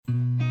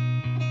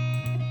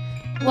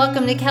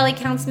Welcome to Kelly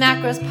Counts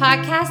Macros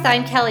podcast.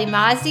 I'm Kelly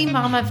Mazzi,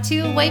 mom of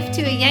two, wife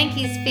to a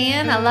Yankees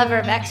fan, a lover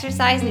of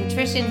exercise,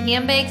 nutrition,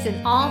 handbags,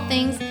 and all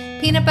things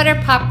peanut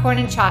butter, popcorn,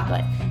 and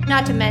chocolate,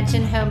 not to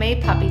mention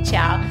homemade puppy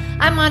chow.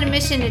 I'm on a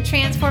mission to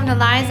transform the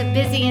lives of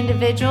busy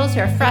individuals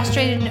who are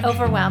frustrated and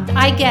overwhelmed.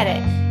 I get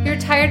it. You're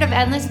tired of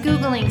endless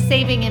Googling,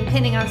 saving, and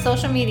pinning on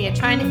social media,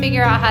 trying to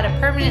figure out how to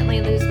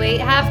permanently lose weight,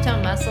 have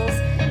tone muscles,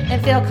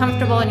 and feel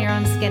comfortable in your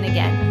own skin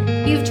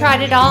again. You've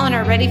tried it all and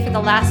are ready for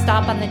the last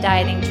stop on the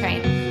dieting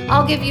train.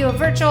 I'll give you a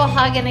virtual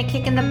hug and a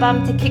kick in the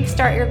bum to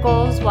kickstart your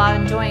goals while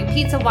enjoying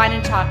pizza, wine,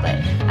 and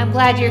chocolate. I'm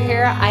glad you're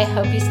here. I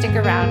hope you stick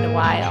around a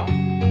while.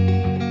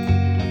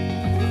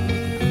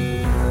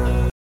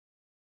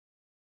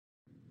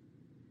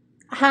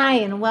 Hi,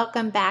 and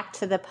welcome back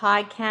to the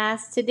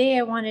podcast. Today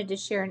I wanted to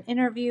share an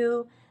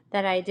interview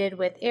that I did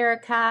with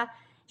Erica.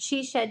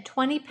 She shed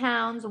 20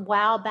 pounds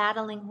while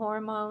battling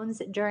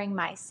hormones during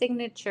my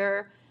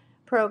signature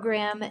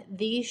program,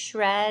 The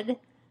Shred.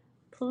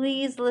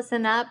 Please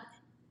listen up.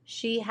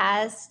 She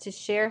has to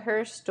share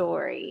her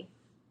story.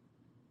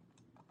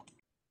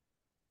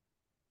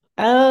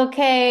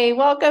 Okay,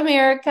 welcome,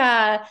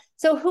 Erica.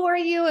 So who are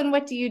you and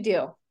what do you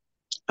do?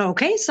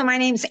 Okay, so my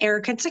name's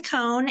Erica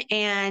Taccone,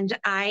 and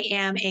I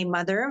am a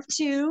mother of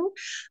two.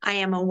 I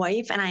am a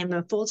wife, and I am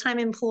a full-time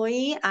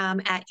employee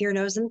at Ear,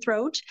 Nose, and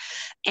Throat,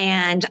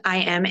 and I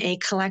am a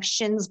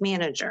collections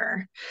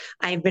manager.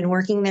 I've been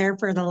working there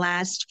for the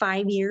last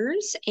 5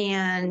 years,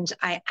 and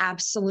I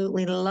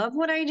absolutely love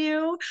what I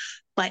do.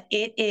 But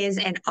it is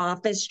an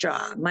office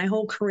job. My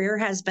whole career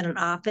has been an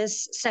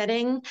office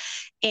setting,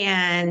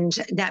 and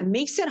that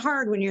makes it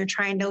hard when you're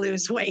trying to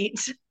lose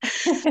weight.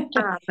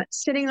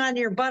 Sitting on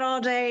your butt all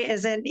day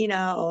isn't,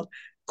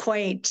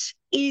 quite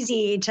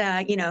easy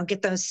to,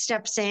 get those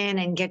steps in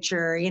and get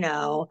your,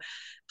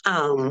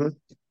 um,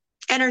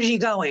 energy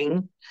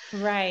going.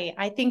 Right.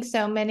 I think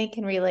so many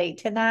can relate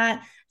to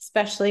that,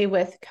 especially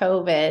with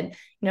COVID.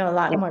 A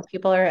lot Yep, more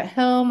people are at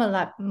home, a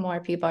lot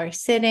more people are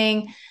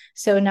sitting.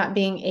 So not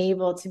being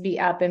able to be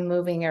up and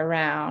moving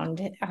around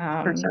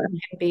for sure.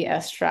 can be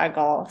a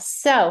struggle.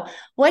 So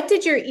what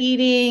did your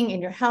eating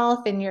and your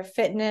health and your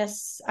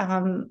fitness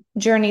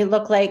journey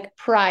look like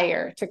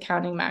prior to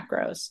counting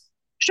macros?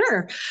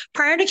 Sure.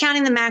 Prior to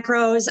counting the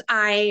macros,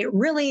 I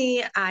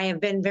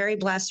have been very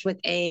blessed with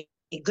a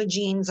good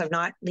genes of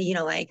not,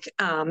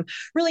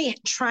 really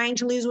trying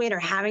to lose weight or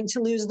having to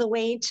lose the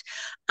weight.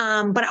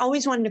 But I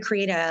always wanted to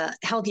create a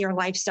healthier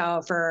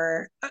lifestyle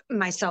for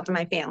myself and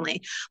my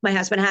family. My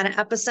husband had an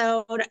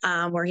episode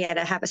where he had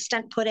to have a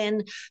stent put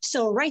in.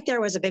 So right there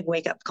was a big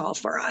wake up call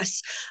for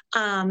us.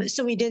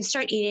 So we did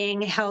start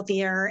eating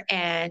healthier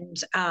and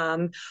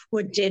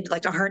we did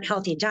like a heart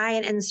healthy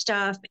diet and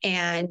stuff.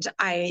 And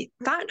I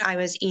thought I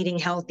was eating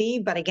healthy,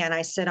 but again,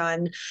 I sit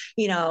on,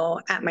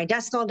 at my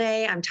desk all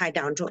day. I'm tied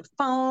down to a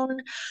phone.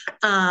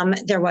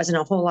 There wasn't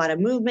a whole lot of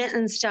movement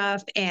and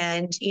stuff.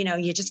 And,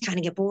 you just kind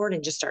of get bored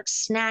and just start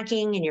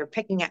snacking and you're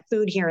picking at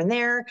food here and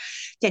there.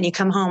 Then you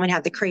come home and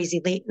have the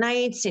crazy late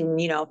nights and,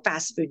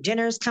 fast food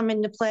dinners come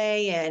into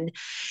play. And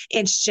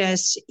it's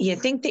just, you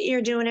think that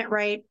you're doing it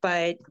right,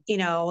 but,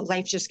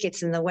 life just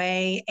gets in the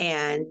way.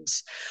 And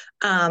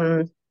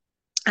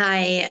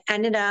I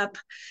ended up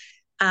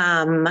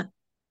um,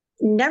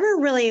 never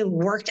really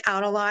worked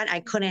out a lot.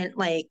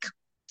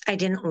 I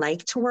didn't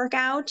like to work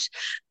out.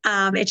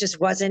 It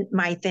just wasn't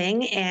my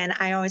thing. And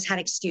I always had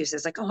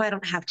excuses like, oh, I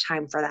don't have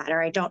time for that.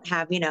 Or I don't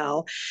have,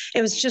 it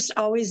was just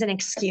always an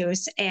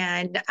excuse.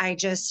 And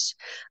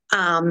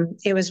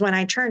it was when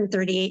I turned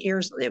 38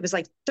 years, it was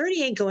like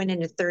 38 going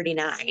into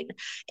 39.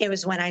 It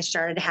was when I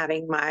started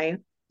having my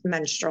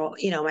menstrual,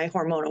 my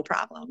hormonal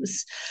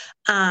problems.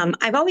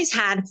 I've always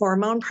had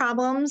hormone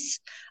problems.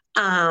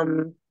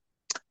 Um,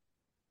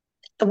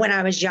 when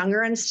I was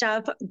younger and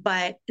stuff,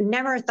 but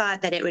never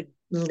thought that it would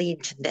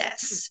lead to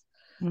this.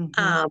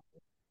 Mm-hmm. Um,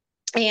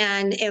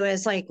 and it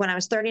was like when I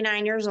was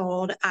 39 years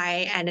old,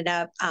 I ended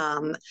up,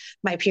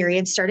 my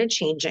period started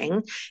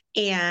changing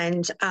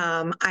and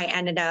I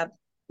ended up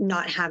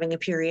not having a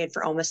period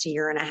for almost a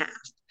year and a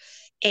half.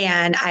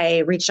 And I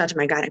reached out to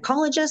my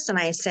gynecologist and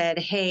I said,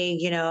 hey,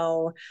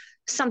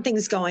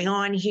 something's going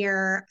on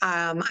here.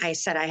 I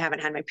said, I haven't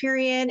had my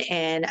period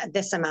in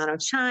this amount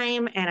of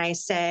time. And I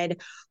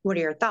said, what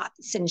are your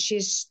thoughts? And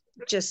she's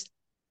just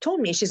told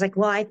me, she's like,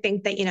 well, I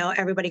think that,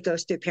 everybody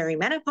goes through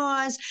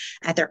perimenopause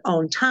at their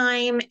own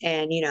time.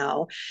 And,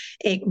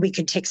 we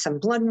could take some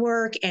blood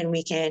work and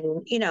we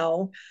can,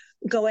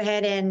 go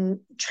ahead and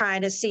try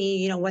to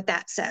see, what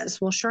that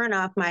says. Well, sure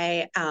enough,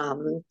 my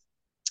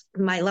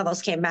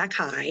levels came back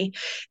high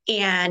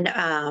and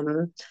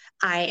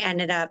I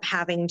ended up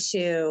having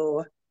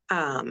to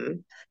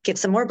get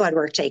some more blood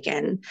work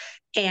taken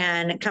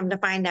and come to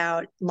find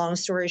out, long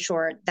story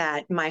short,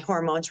 that my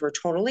hormones were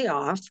totally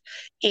off.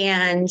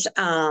 And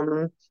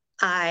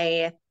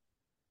I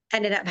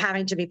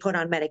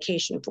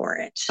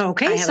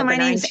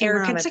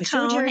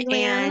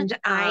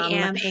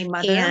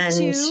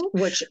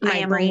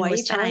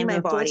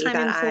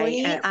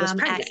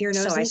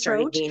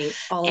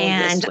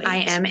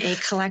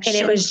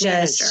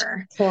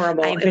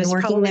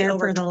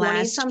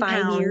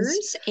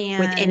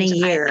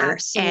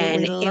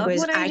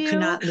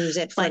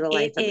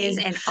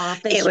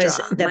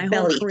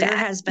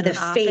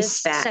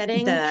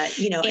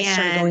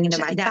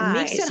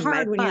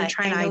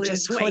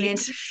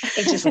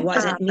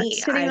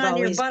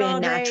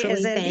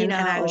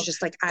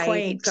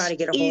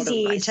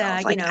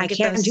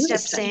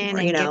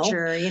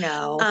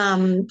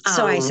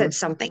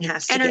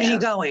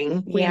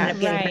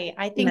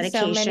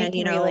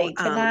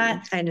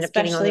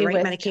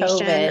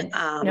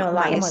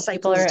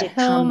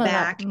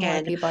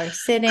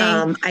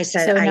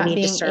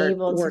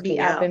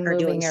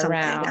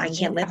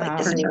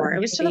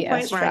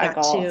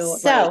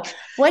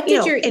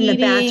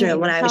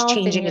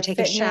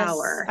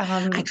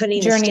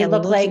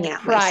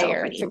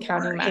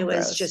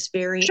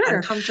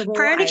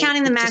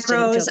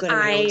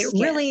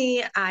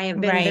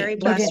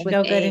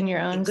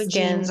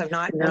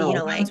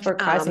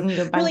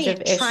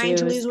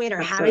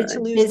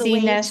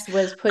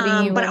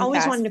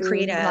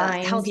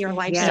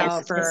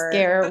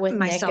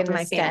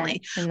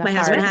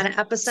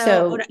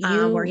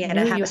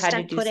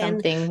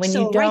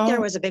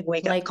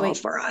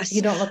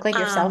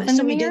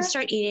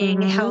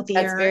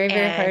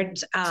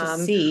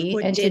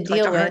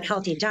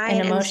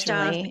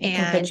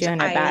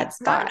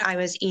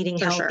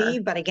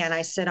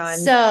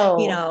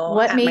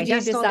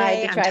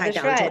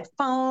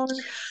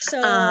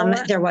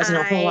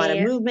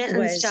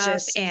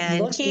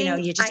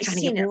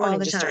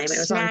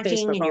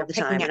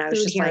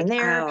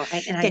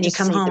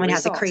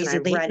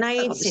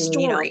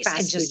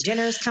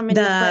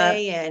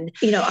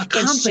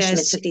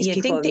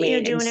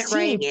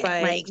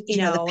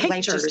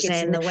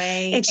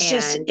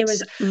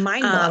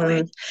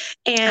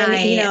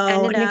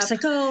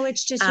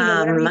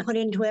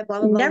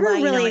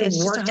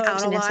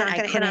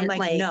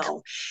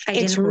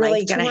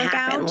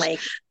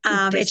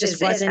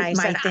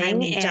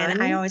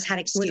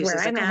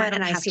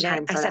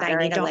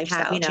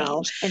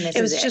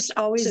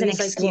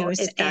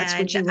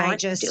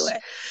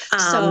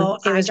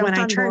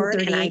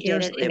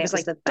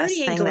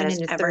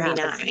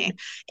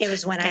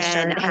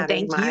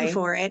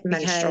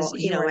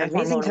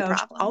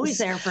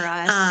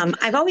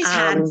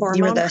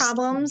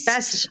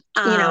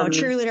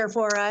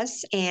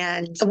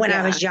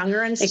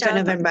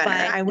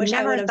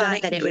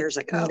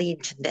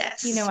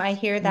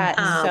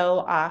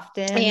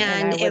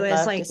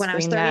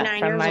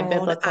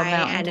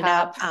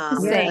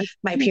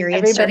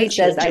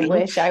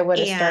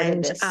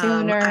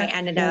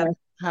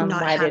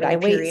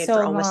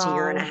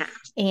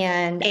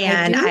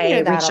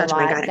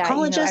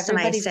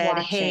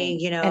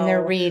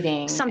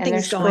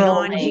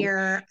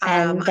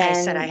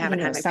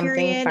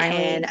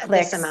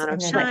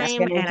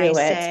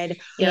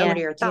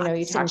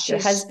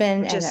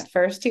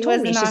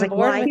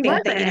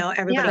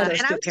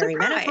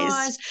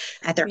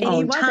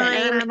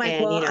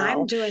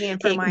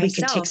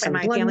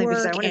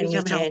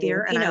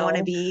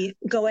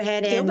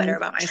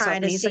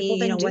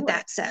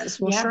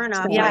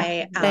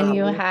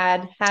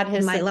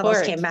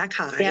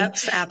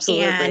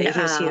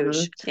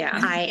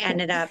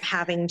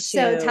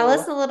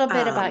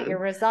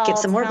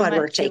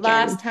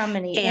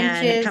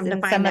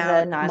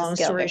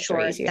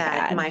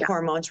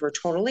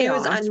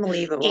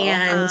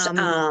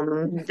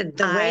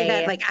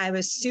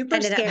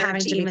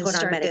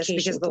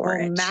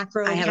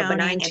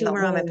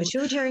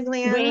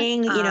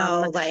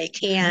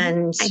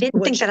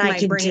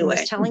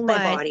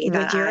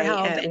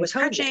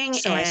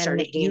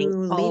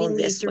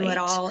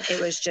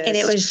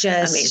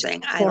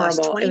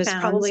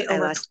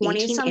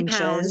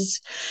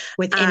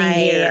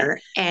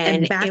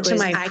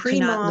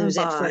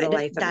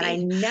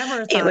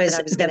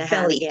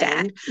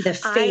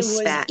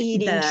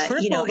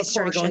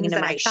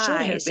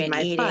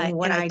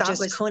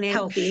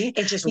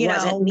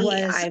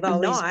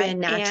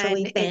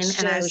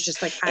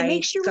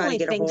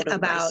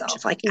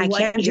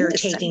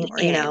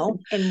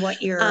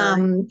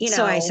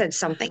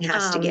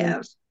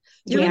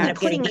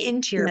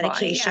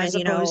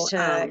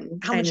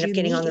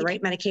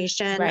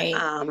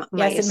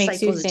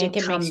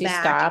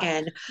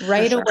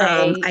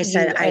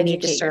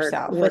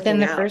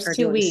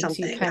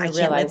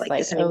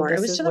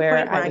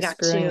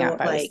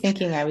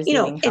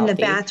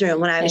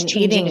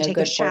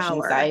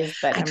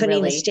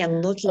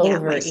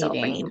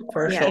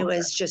For Yeah, sure. it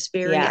was just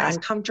very Yeah.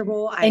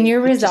 uncomfortable. And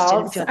your just didn't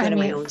results, feel good I in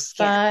my mean, own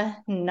skin.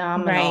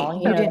 phenomenal. Right. You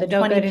You know, the didn't feel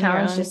 20 good in your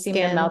pounds own just seemed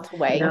to skin. melt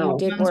away. No. You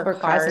did Hormones work were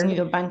causing hard.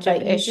 you a bunch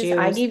of issues.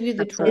 I gave you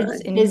the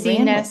tools and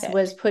busyness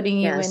was putting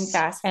you in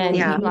fast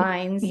food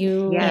lines.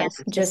 You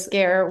just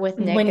scare with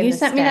Nick. When you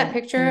sent me that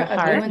picture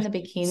of you in the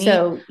bikini,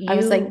 so I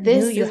was like,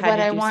 this is what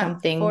I want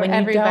something for when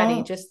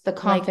everybody. Just the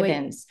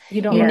confidence.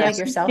 You don't look at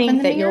yourself in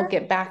the that mirror. you'll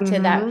get back to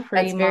that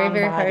That's very,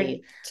 very hard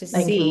to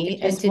see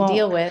and to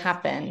deal with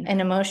happen.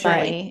 And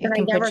emotionally, it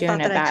can put you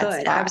in a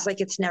bad spot. I was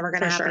like, it's never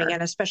going to happen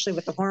again, especially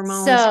with the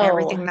hormones and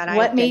everything that I've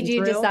what made been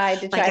you through. decide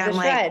to try to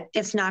shred?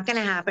 It's not going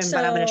to happen,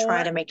 but I'm going to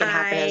try to make it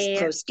happen as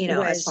close,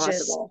 as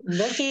possible.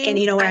 And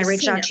when I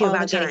reached out to you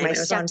about getting my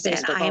steps in,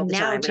 I am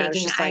now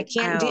taking, I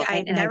can't do,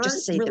 I never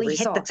really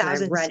hit the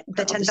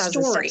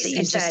 10,000 steps that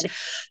you said,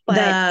 but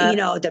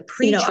the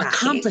pre-tracking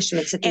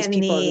accomplishments that these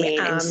people have made,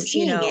 and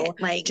seeing it,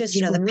 like just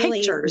the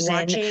pictures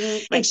watching,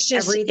 and it's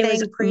just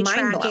everything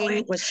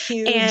pre-tracking was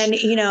huge. And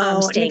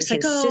staying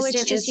consistent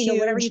it's just is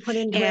whatever you put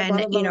into it, and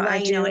blah, blah, blah,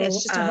 I do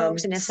it's just a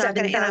hoax, and it's not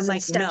going to. And I'm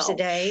like, steps no, a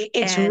day.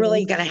 It's and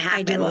really going to happen.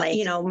 I do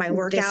my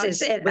workouts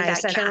this is it. with I that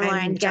said,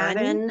 Caroline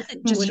Gavin,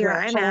 just here where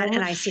at I'm at, home,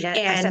 and I see that.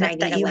 And I said, I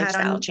that need you a had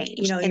lifestyle on change.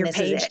 your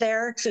page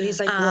there. So he's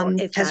like, well,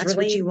 if that's really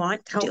what you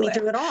want, help me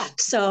through it all.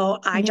 So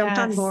I jumped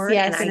on board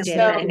and I did it,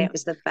 and it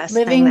was the best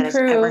thing that has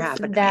ever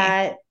happened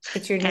to me.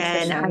 It's your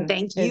nutrition. And I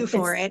thank you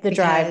for it. The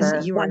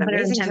driver. You are an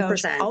amazing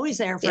coach, always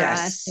there for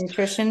us.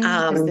 Nutrition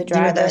is the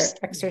driver.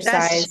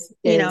 Exercise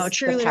is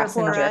truly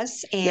for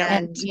us.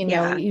 And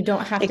you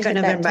don't have to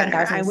couldn't have been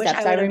better. I wish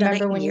I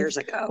remember when years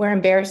ago. We're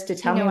embarrassed to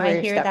tell me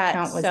where your step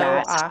count was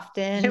at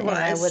often. And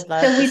I would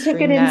love to we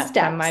took it in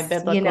steps from my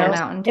biblical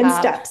mountaintop. In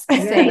steps.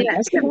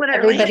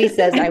 Everybody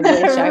says, I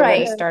wish I would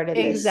have started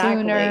this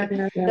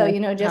sooner.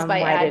 So, just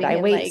by adding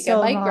I wait a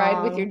bike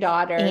ride with your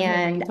daughter.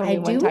 And I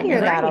do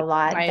hear that a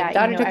lot. My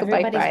daughter took a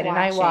bike ride and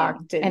I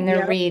walked. And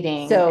they're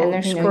reading. So, and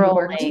they're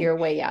scrolling your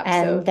way up.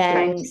 And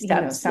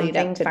then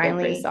something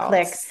finally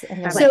clicks.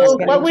 So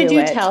what would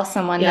you tell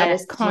someone that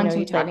was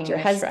contemplating your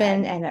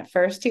husband and at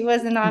first he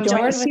wasn't on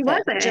board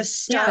with it?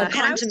 Just start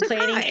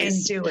contemplating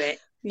and do it.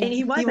 And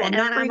he wasn't. And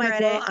I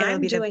regret it. And it'll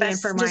be the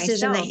best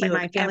decision that you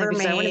have ever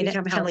made. I want to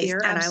become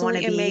healthier, and I want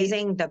to be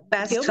amazing, the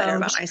best coach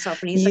about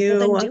myself. And he's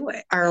like, well, then do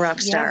it. Are a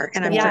rock star,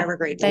 and I'm forever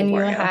grateful for you.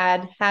 And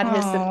you had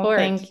his support.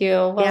 Thank you.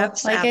 Well,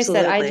 like I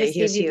said, I just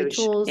gave you the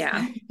tools.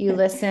 You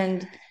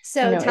listened.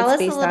 So tell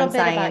us a little bit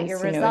about your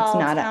results. It's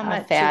not how a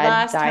much fad you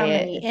lost, diet, how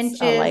many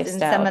inches, and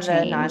some of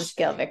the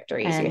non-scale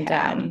victories you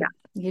had.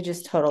 You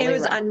just totally. It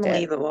was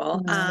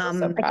unbelievable. I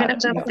couldn't have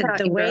done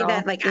the way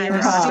that I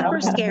was super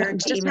scared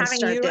to even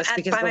start this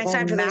because by my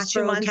side for those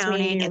 2 months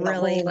counting and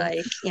really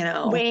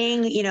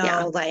weighing, I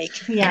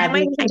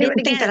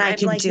didn't think that I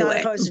could do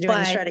it,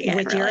 but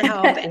with your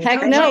help and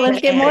heck no, let's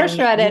get more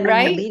shredded,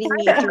 right? Leading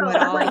me through it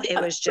all,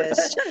 it was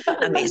just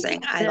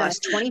amazing. I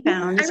lost 20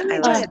 pounds. I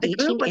lost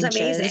 18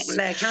 inches.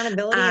 The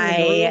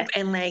accountability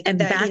and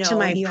back to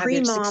my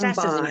pre-mom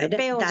bod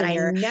that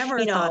I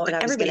never thought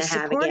that I was going to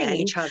have again.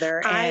 Each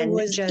other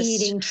and was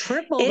eating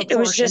triple the portions. It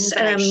was just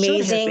an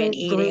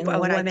amazing group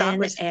of women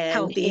and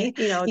healthy,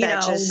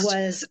 that just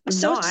was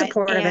so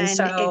supportive and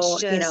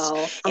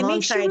so,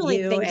 alongside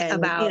you think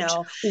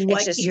about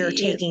what you're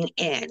taking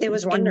in. It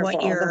was wonderful.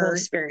 The whole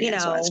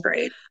experience was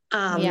great.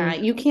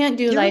 You can't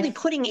do life really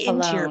putting it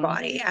into your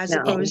body as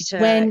opposed to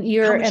when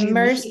you're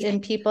immersed in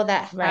people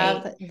that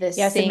have the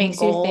same it makes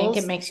goals, you think,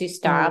 it makes you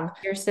stop.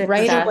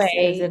 Right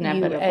away, you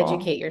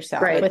educate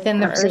yourself. Within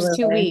the first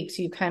 2 weeks,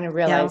 you kind of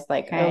realize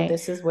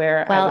this is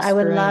where I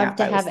would love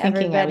to have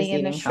everybody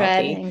in the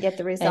shred and get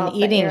the results.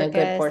 And eating a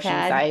good portion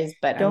size,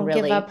 but don't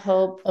really give up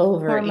hope.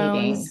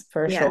 overeating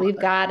for sure. We've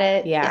got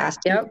it.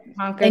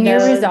 And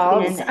your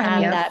results,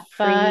 that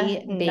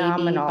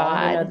phenomenal.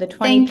 Bod. The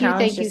 20 pounds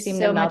thank just you seemed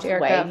so to much,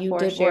 melt Erica, away. You for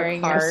did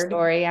sharing work your hard,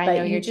 story. I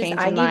know you're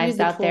changing lives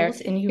out there.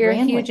 And you're a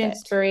huge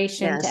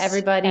inspiration to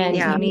everybody, and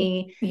to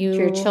me, to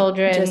your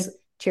children,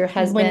 to your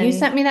husband. When you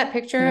sent me that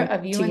picture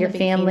of you and your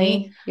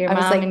family, your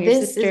mom and your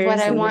sisters, this is what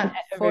I want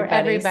for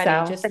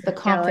everybody. Just the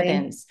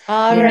confidence.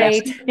 All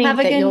right. Have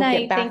a good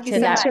night. Thank you so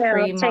much.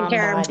 Pre-mom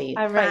body.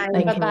 All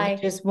right. Bye-bye.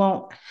 It just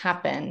won't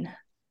happen.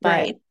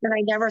 Right. And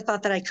I never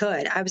thought that I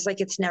could. I was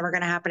like, it's never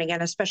going to happen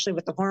again, especially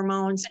with the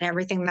hormones and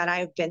everything that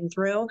I've been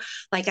through.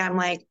 I'm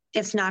like,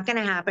 it's not going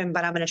to happen,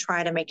 but I'm going to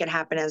try to make it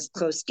happen as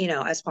close,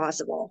 as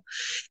possible.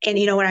 And,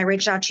 when I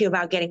reached out to you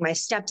about getting my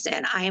steps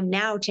in, I am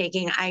now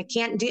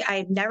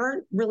I've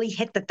never really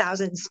hit the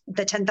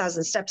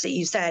 10,000 steps that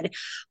you said,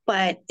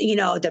 but,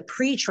 the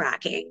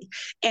pre-tracking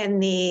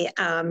and the,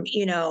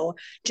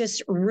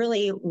 just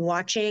really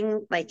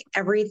watching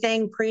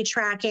everything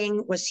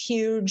pre-tracking was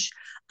huge.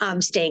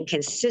 Staying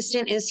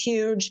consistent is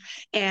huge.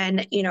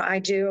 And, I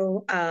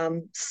do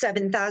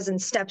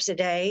 7,000 steps a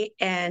day,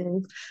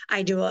 and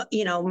I do,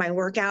 my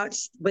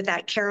workouts with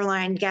that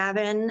Caroline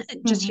Gavin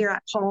just here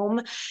at home,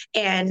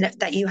 and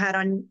that you had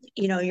on,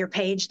 your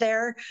page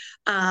there,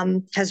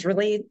 has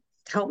really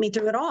helped me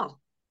through it all.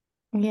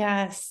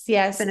 Yes.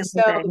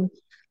 So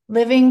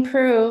living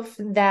proof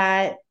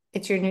that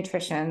it's your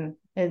nutrition.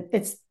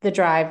 It's the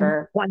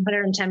driver.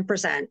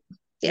 110%.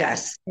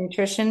 Yes.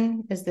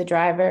 Nutrition is the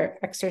driver,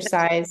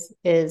 exercise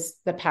is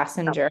the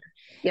passenger.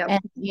 Yep. And,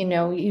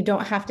 you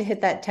don't have to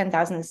hit that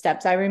 10,000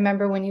 steps. I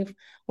remember when you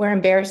were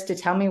embarrassed to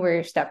tell me where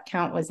your step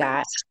count was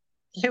at.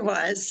 It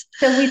was.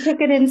 So we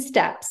took it in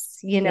steps,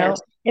 Yes.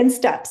 in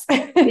steps.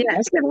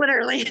 Yes,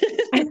 literally.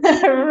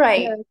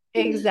 Right. Yes.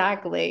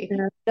 Exactly.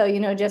 Yeah.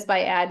 So, just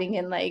by adding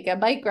in like a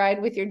bike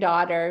ride with your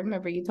daughter.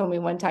 Remember you told me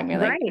one time you're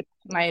like, Right.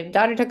 my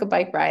daughter took a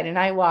bike ride and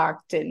I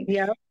walked, and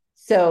Yep.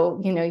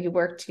 so, you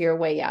worked your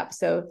way up.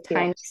 So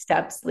tiny Yes.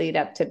 steps lead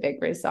up to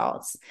big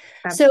results.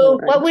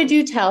 Absolutely. So what would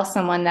you tell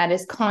someone that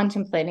is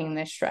contemplating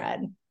this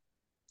shred?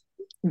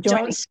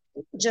 Don't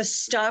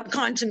just stop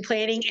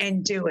contemplating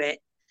and do it.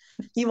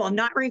 You will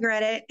not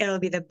regret it. It'll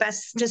be the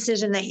best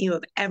decision that you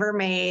have ever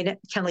made.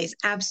 Kelly's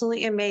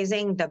absolutely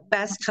amazing, the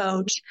best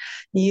coach.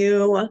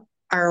 You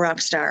are a rock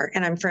star,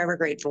 and I'm forever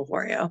grateful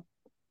for you.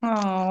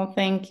 Oh,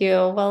 thank you.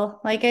 Well,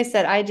 like I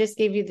said, I just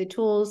gave you the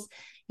tools.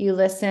 You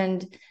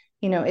listened.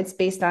 It's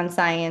based on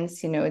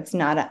science. It's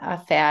not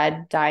a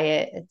fad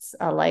diet. It's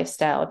a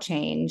lifestyle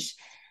change.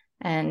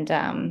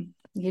 And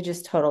you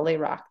just totally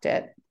rocked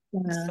it.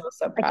 Yeah.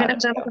 So I proud couldn't have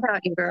of done you. it without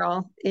you,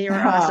 girl. You were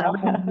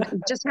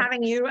awesome. Just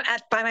having you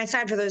by my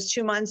side for those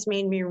 2 months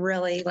made me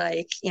really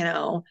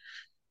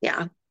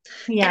yeah.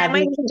 Yeah. And I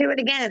might even do it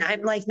again.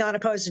 I'm like not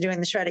opposed to doing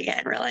the shred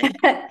again, really.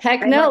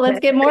 Heck no, let's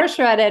get more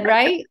shredded,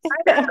 right?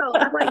 I know.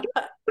 I'm like,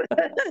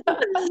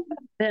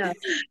 yeah.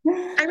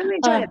 I really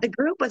enjoyed it. The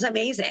group was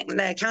amazing.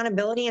 The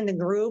accountability in the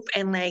group,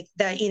 and like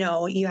that,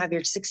 you have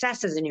your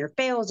successes and your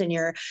fails and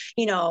your,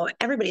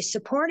 everybody's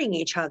supporting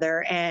each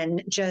other,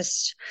 and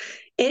just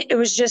it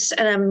was just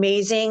an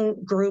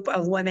amazing group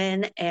of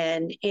women,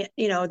 and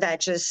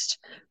that just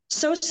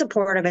so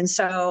supportive, and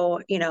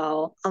so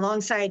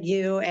alongside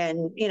you,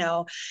 and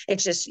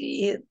it's just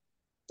it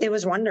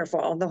was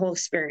wonderful. The whole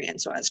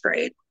experience was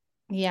great.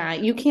 Yeah,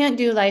 you can't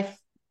do life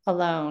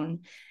alone.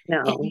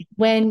 No.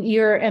 When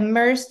you're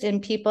immersed in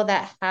people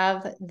that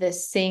have the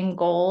same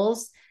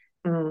goals,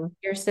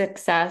 your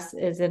success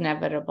is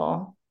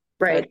inevitable.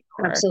 Right.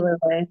 Sure.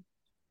 Absolutely.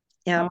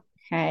 Yeah.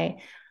 Okay.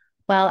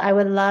 Well, I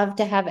would love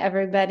to have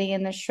everybody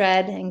in the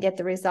shred and get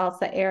the results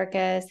that Erica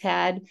has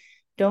had.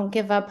 Don't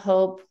give up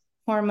hope.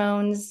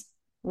 Hormones,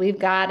 we've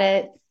got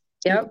it.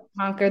 Yep.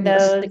 Conquer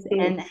those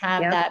and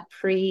have that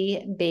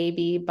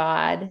pre-baby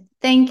bod.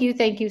 Thank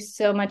you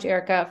so much,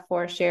 Erica,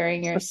 for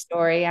sharing your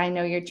story. I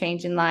know you're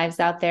changing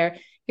lives out there.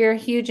 You're a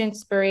huge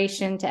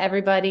inspiration to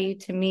everybody,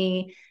 to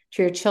me,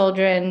 to your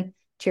children,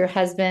 to your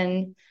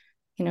husband,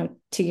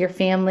 to your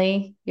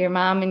family, your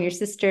mom and your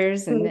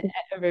sisters and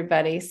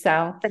everybody.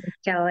 So thanks,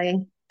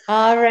 Kelly.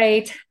 All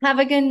right. Have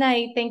a good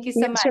night. Thank you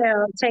so much.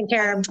 Too. Take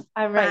care.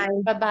 All right.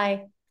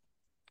 Bye-bye.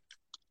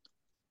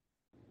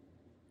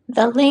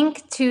 The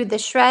link to the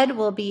shred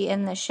will be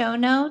in the show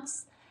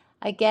notes.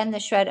 Again, the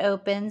shred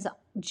opens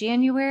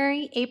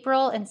January,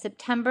 April, and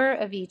September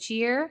of each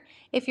year.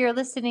 If you're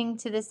listening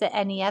to this at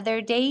any other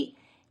date,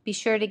 be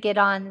sure to get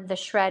on the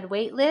shred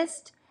wait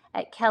list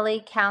at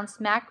Kelly Counts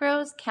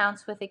Macros,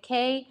 counts with a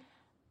K,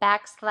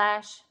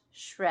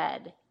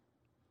 /shred.